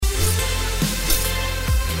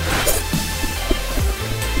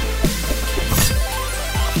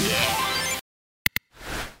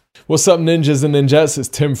What's up, ninjas and ninjas? It's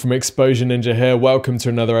Tim from Exposure Ninja here. Welcome to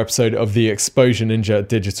another episode of the Exposure Ninja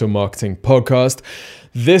Digital Marketing Podcast.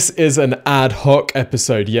 This is an ad hoc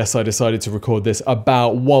episode. Yes, I decided to record this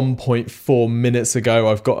about 1.4 minutes ago.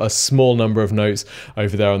 I've got a small number of notes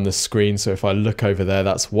over there on the screen, so if I look over there,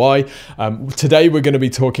 that's why. Today, we're going to be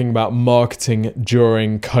talking about marketing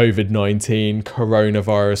during COVID-19,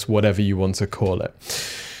 coronavirus, whatever you want to call it.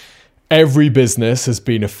 Every business has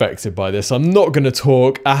been affected by this. I'm not going to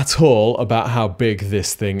talk at all about how big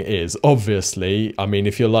this thing is. Obviously, I mean,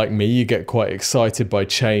 if you're like me, you get quite excited by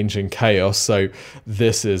change and chaos. So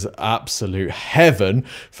this is absolute heaven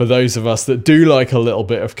for those of us that do like a little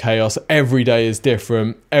bit of chaos. Every day is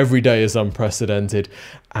different. Every day is unprecedented.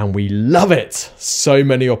 And we love it. So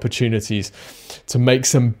many opportunities to make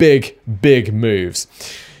some big, big moves.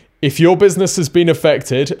 If your business has been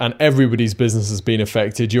affected, and everybody's business has been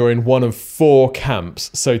affected, you're in one of four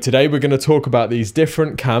camps. So today we're going to talk about these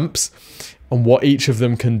different camps and what each of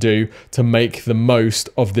them can do to make the most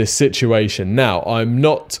of this situation. Now, I'm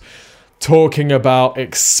not talking about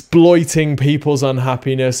exploiting people's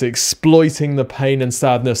unhappiness, exploiting the pain and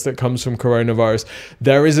sadness that comes from coronavirus.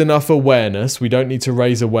 There is enough awareness. We don't need to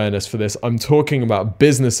raise awareness for this. I'm talking about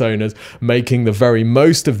business owners making the very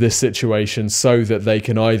most of this situation so that they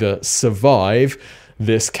can either survive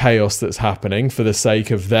this chaos that's happening for the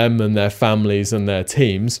sake of them and their families and their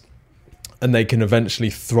teams, and they can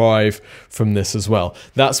eventually thrive from this as well.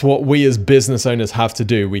 That's what we as business owners have to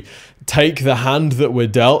do. We take the hand that we're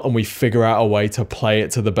dealt and we figure out a way to play it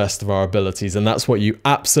to the best of our abilities. And that's what you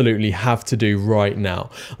absolutely have to do right now.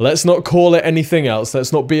 Let's not call it anything else.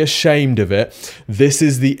 Let's not be ashamed of it. This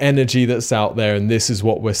is the energy that's out there, and this is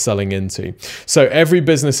what we're selling into. So every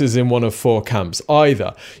business is in one of four camps.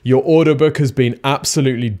 Either your order book has been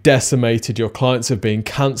absolutely decimated, your clients have been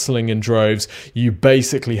cancelling in droves, you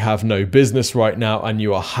basically have no business right now and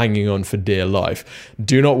you are hanging on for dear life.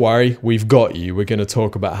 Do not worry, we've got you. We're going to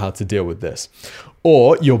talk about how to deal with this.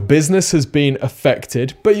 Or your business has been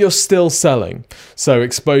affected, but you're still selling. So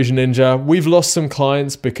Exposure Ninja, we've lost some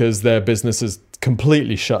clients because their business is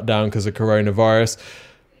completely shut down because of coronavirus,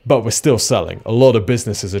 but we're still selling. A lot of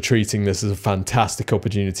businesses are treating this as a fantastic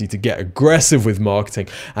opportunity to get aggressive with marketing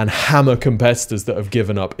and hammer competitors that have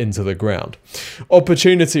given up into the ground.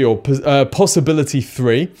 Opportunity or possibility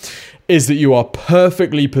 3 is that you are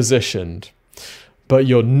perfectly positioned, but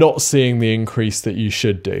you're not seeing the increase that you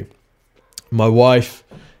should do. My wife,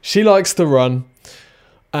 she likes to run,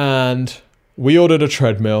 and we ordered a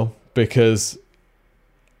treadmill because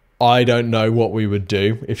I don't know what we would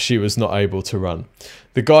do if she was not able to run.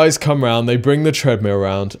 The guys come round, they bring the treadmill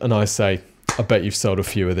around, and I say, I bet you've sold a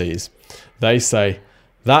few of these. They say,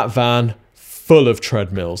 that van full of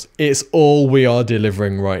treadmills. It's all we are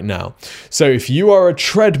delivering right now. So if you are a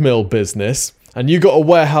treadmill business and you got a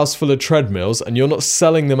warehouse full of treadmills and you're not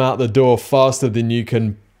selling them out the door faster than you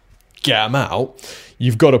can get them out,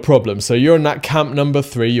 you've got a problem. So you're in that camp number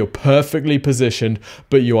 3, you're perfectly positioned,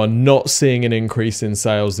 but you are not seeing an increase in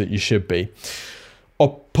sales that you should be.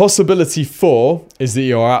 Possibility 4 is that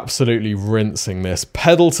you're absolutely rinsing this.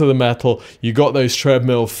 Pedal to the metal. You got those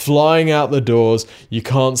treadmills flying out the doors. You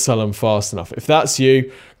can't sell them fast enough. If that's you,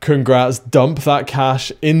 congrats. Dump that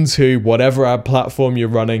cash into whatever ad platform you're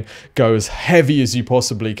running. Go as heavy as you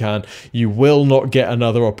possibly can. You will not get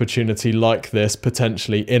another opportunity like this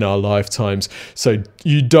potentially in our lifetimes. So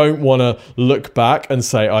you don't want to look back and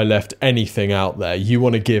say, I left anything out there. You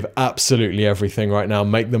want to give absolutely everything right now.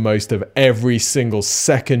 Make the most of every single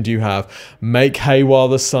second you have. Make hay while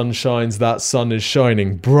the sun shines. That sun is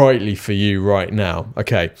shining brightly for you right now.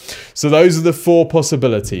 Okay, so those are the 4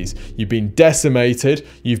 possibilities. You've been decimated,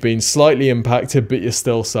 you've been slightly impacted, but you're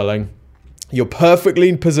still selling. You're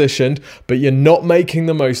perfectly positioned, but you're not making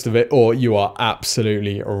the most of it, or you are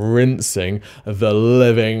absolutely rinsing the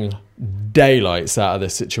living daylights out of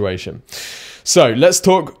this situation. So let's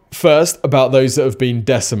talk first about those that have been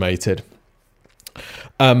decimated.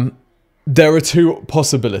 There are 2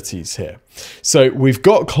 possibilities here. So we've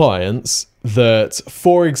got clients that,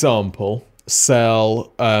 for example,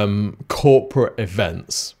 sell corporate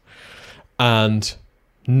events, and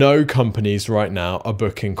no companies right now are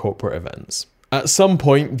booking corporate events. At some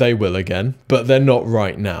point they will again, but they're not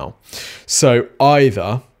right now. So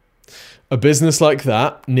either a business like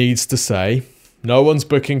that needs to say, no one's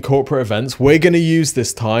booking corporate events. We're going to use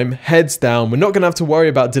this time heads down. We're not going to have to worry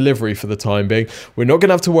about delivery for the time being. We're not going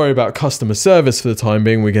to have to worry about customer service for the time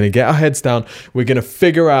being. We're going to get our heads down. We're going to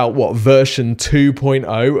figure out what version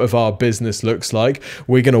 2.0 of our business looks like.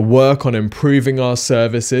 We're going to work on improving our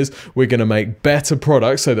services. We're going to make better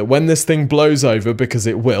products so that when this thing blows over, because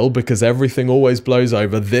it will, because everything always blows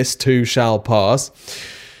over, this too shall pass.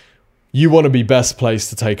 You want to be best placed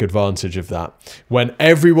to take advantage of that. When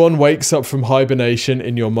everyone wakes up from hibernation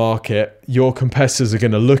in your market, your competitors are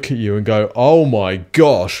going to look at you and go, oh my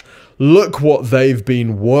gosh, look what they've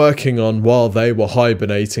been working on while they were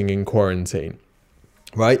hibernating in quarantine.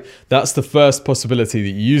 Right? That's the first possibility, that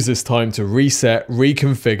you use this time to reset,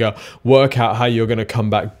 reconfigure, work out how you're going to come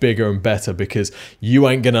back bigger and better, because you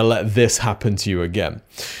ain't going to let this happen to you again.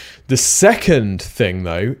 The second thing,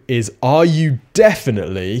 though, is, are you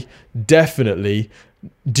definitely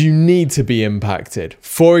do you need to be impacted?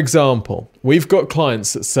 For example, we've got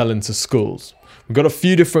clients that sell into schools. We've got a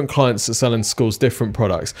few different clients that sell in schools, different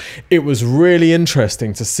products. It was really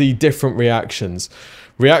interesting to see different reactions.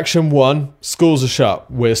 Reaction 1, schools are shut,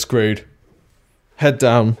 we're screwed. Head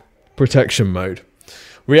down, protection mode.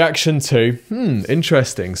 Reaction 2,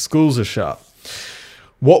 interesting, schools are shut.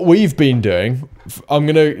 What we've been doing, I'm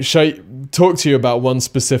going to talk to you about one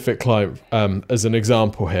specific client as an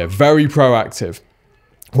example here. Very proactive.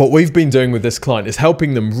 What we've been doing with this client is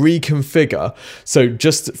helping them reconfigure. So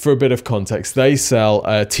just for a bit of context, they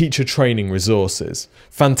sell teacher training resources.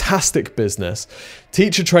 Fantastic business.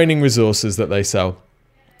 Teacher training resources that they sell.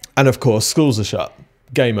 And of course, schools are shut.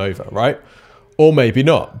 Game over, right? Or maybe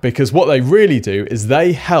not, because what they really do is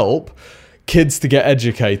they help kids to get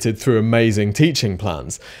educated through amazing teaching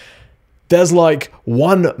plans. There's like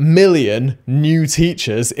 1 million new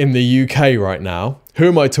teachers in the UK right now. Who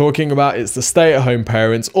am I talking about? It's the stay-at-home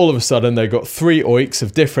parents. All of a sudden, they've got 3 oiks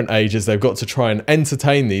of different ages. They've got to try and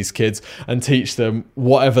entertain these kids and teach them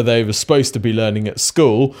whatever they were supposed to be learning at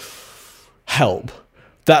school. Help.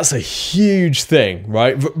 That's a huge thing,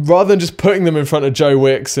 right? Rather than just putting them in front of Joe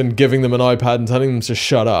Wicks and giving them an iPad and telling them to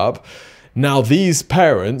shut up, now these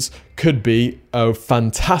parents could be a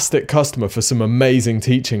fantastic customer for some amazing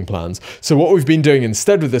teaching plans. So what we've been doing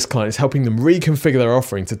instead with this client is helping them reconfigure their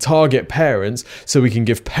offering to target parents, so we can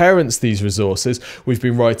give parents these resources. We've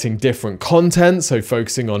been writing different content, so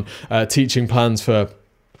focusing on teaching plans for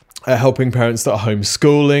helping parents that are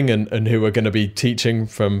homeschooling and who are going to be teaching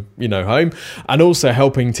from, home, and also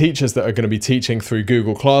helping teachers that are going to be teaching through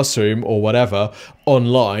Google Classroom or whatever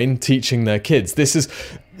online, teaching their kids. This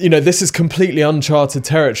is completely uncharted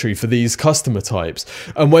territory for these customer types.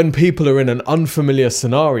 And when people are in an unfamiliar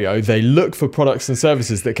scenario, they look for products and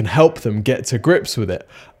services that can help them get to grips with it.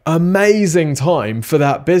 Amazing time for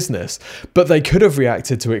that business. But they could have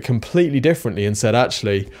reacted to it completely differently and said,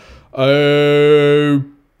 actually, oh,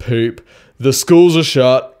 poop, the schools are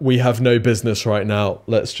shut, we have no business right now,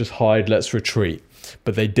 let's just hide, let's retreat.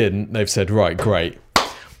 But they didn't. They've said, right, great,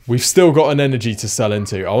 we've still got an energy to sell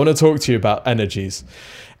into. I want to talk to you about energies.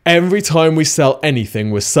 Every time we sell anything,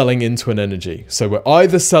 we're selling into an energy. So we're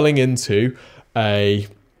either selling into a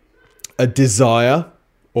desire,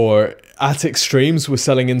 or at extremes, we're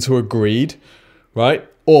selling into a greed, right?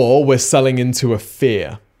 Or we're selling into a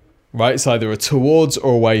fear. Right? It's either a towards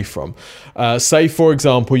or away from. Say, for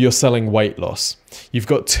example, you're selling weight loss. You've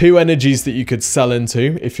got 2 energies that you could sell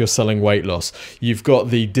into if you're selling weight loss. You've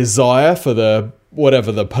got the desire for the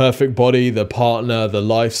perfect body, the partner, the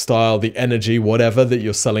lifestyle, the energy, whatever that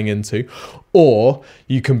you're selling into. Or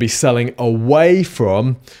you can be selling away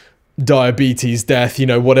from diabetes, death,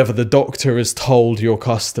 whatever the doctor has told your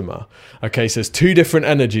customer. Okay, so there's 2 different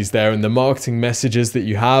energies there, and the marketing messages that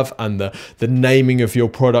you have and the naming of your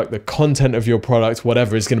product, the content of your product,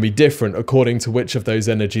 whatever, is going to be different according to which of those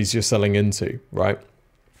energies you're selling into, right?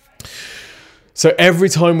 So every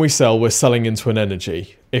time we sell, we're selling into an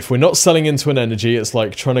energy. If we're not selling into an energy, it's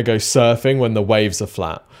like trying to go surfing when the waves are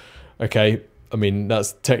flat. Okay, I mean,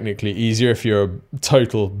 that's technically easier if you're a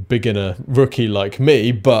total beginner rookie like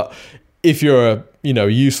me, but if you're a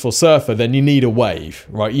useful surfer, then you need a wave,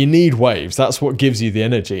 right? You need waves. That's what gives you the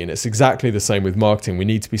energy. And it's exactly the same with marketing. We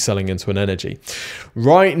need to be selling into an energy.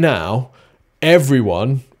 Right now,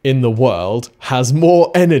 everyone in the world has more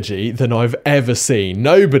energy than I've ever seen.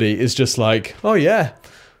 Nobody is just like, oh yeah,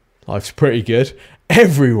 life's pretty good.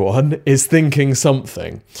 Everyone is thinking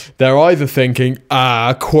something. They're either thinking,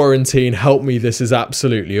 quarantine, help me, this is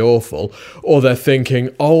absolutely awful. Or they're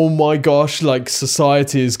thinking, oh my gosh, like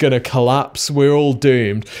society is going to collapse, we're all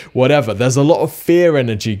doomed, whatever. There's a lot of fear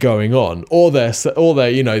energy going on. Or they're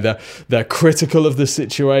critical of the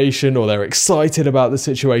situation, or they're excited about the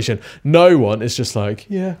situation. No one is just like,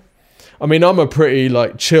 yeah. I mean, I'm a pretty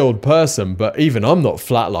chilled person, but even I'm not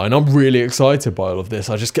flatline. I'm really excited by all of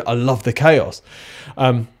this. I love the chaos.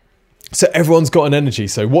 So everyone's got an energy.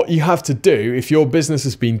 So what you have to do if your business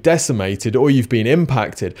has been decimated or you've been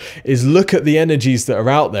impacted is look at the energies that are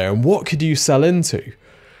out there and what could you sell into?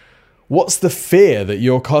 What's the fear that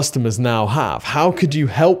your customers now have? How could you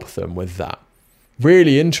help them with that?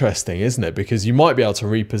 really interesting, isn't it? Because you might be able to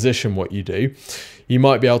reposition what you do. You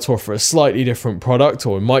might be able to offer a slightly different product,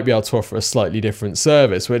 or you might be able to offer a slightly different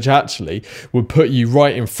service, which actually would put you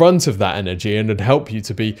right in front of that energy and would help you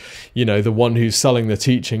to be, the one who's selling the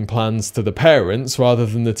teaching plans to the parents rather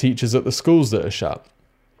than the teachers at the schools that are shut.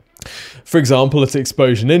 For example, at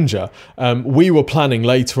Exposure Ninja, we were planning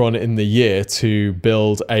later on in the year to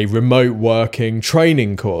build a remote working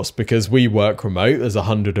training course, because we work remote. There's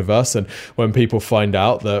 100 of us, and when people find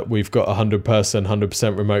out that we've got a 100-person,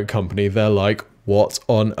 100% remote company, they're like, what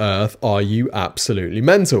on earth, are you absolutely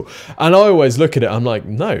mental? And I always look at it, I'm like,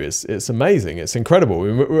 no, it's amazing. It's incredible.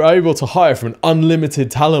 We're able to hire from an unlimited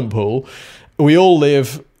talent pool. We all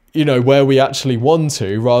live where we actually want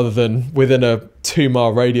to, rather than within a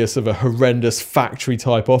 2-mile radius of a horrendous factory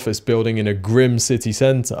type office building in a grim city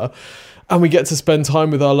centre. And we get to spend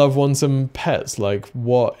time with our loved ones and pets. Like,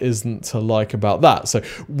 what isn't to like about that? So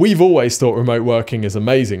we've always thought remote working is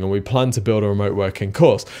amazing, and we plan to build a remote working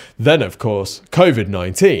course. Then, of course,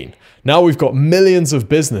 COVID-19. Now we've got millions of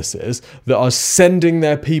businesses that are sending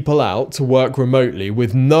their people out to work remotely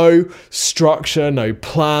with no structure, no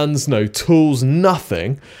plans, no tools,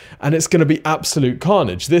 nothing. And it's going to be absolute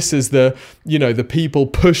carnage. This is the people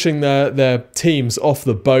pushing their teams off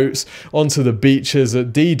the boats onto the beaches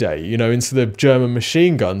at D-Day, into the German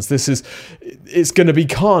machine guns. It's going to be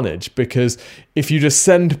carnage, because if you just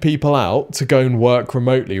send people out to go and work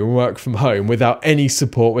remotely or work from home without any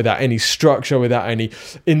support, without any structure, without any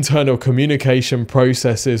internal communication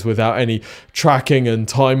processes, without any tracking and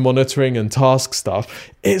time monitoring and task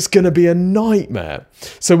stuff, it's going to be a nightmare.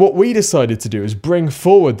 So what we decided to do is bring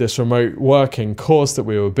forward this remote working course that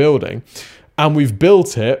we were building, and we've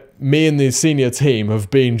built it. Me and the senior team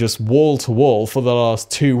have been just wall to wall for the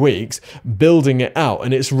last 2 weeks building it out,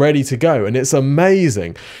 and it's ready to go, and it's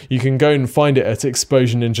amazing. You can go and find it at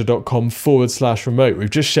exposureninja.com/remote. We've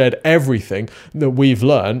just shared everything that we've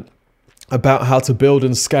learned about how to build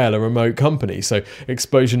and scale a remote company. So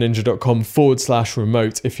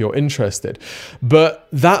exposureninja.com/remote if you're interested. But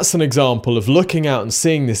that's an example of looking out and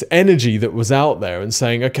seeing this energy that was out there and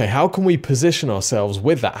saying, okay, how can we position ourselves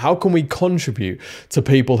with that? How can we contribute to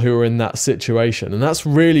people who are in that situation? And that's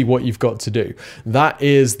really what you've got to do. That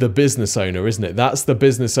is the business owner, isn't it? That's the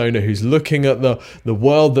business owner who's looking at the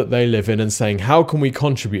world that they live in and saying, how can we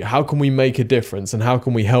contribute? How can we make a difference? And how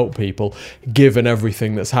can we help people given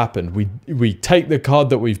everything that's happened? We take the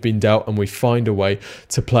card that we've been dealt and we find a way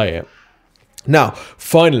to play it. Now,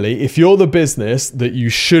 finally, if you're the business that you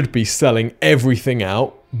should be selling everything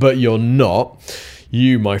out, but you're not,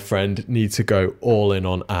 you, my friend, need to go all in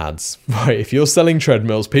on ads, right? If you're selling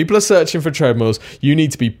treadmills, people are searching for treadmills, you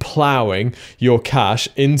need to be plowing your cash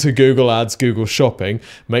into Google Ads, Google Shopping.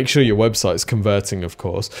 Make sure your website's converting, of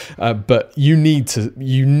course, but you need to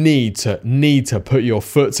put your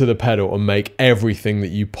foot to the pedal and make everything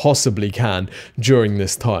that you possibly can during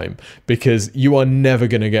this time, because you are never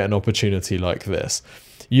going to get an opportunity like this.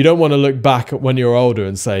 You don't want to look back at when you're older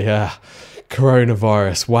and say,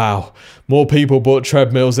 coronavirus, wow, more people bought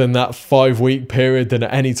treadmills in that 5-week period than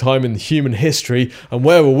at any time in human history. And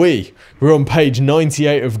where were we? We were on page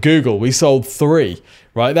 98 of Google. We sold 3.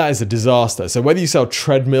 Right? That is a disaster. So whether you sell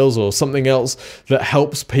treadmills or something else that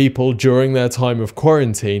helps people during their time of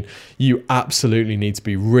quarantine, you absolutely need to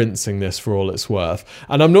be rinsing this for all it's worth.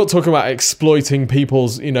 And I'm not talking about exploiting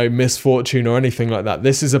people's, misfortune or anything like that.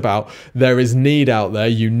 This is about, there is need out there.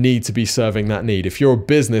 You need to be serving that need. If you're a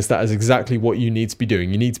business, that is exactly what you need to be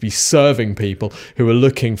doing. You need to be serving people who are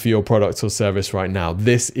looking for your product or service right now.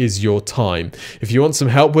 This is your time. If you want some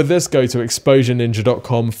help with this, go to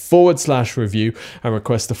exposureninja.com/review and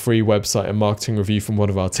request a free website and marketing review from one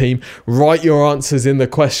of our team. Write your answers in the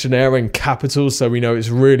questionnaire in capitals so we know it's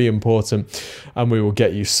really important, and we will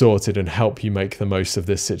get you sorted and help you make the most of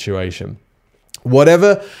this situation.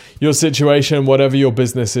 Whatever your situation, whatever your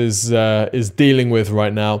business is dealing with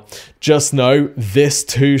right now, just know this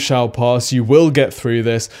too shall pass. You will get through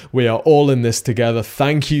this. We are all in this together.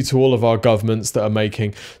 Thank you to all of our governments that are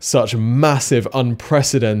making such massive,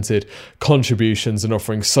 unprecedented contributions and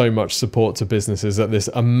offering so much support to businesses at this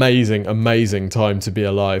amazing, amazing time to be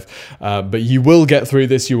alive. But you will get through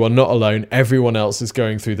this. You are not alone. Everyone else is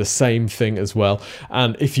going through the same thing as well.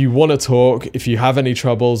 And if you want to talk, if you have any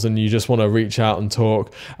troubles and you just want to reach out and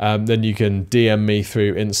talk, then you can DM me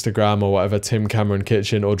through Instagram or whatever, Tim Cameron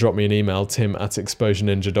Kitchen, or drop me an email,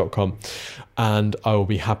 tim@exposureninja.com, and I will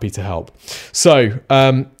be happy to help. So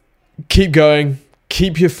keep going,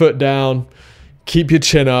 keep your foot down, keep your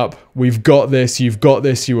chin up. We've got this, you've got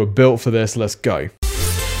this, you were built for this, let's go.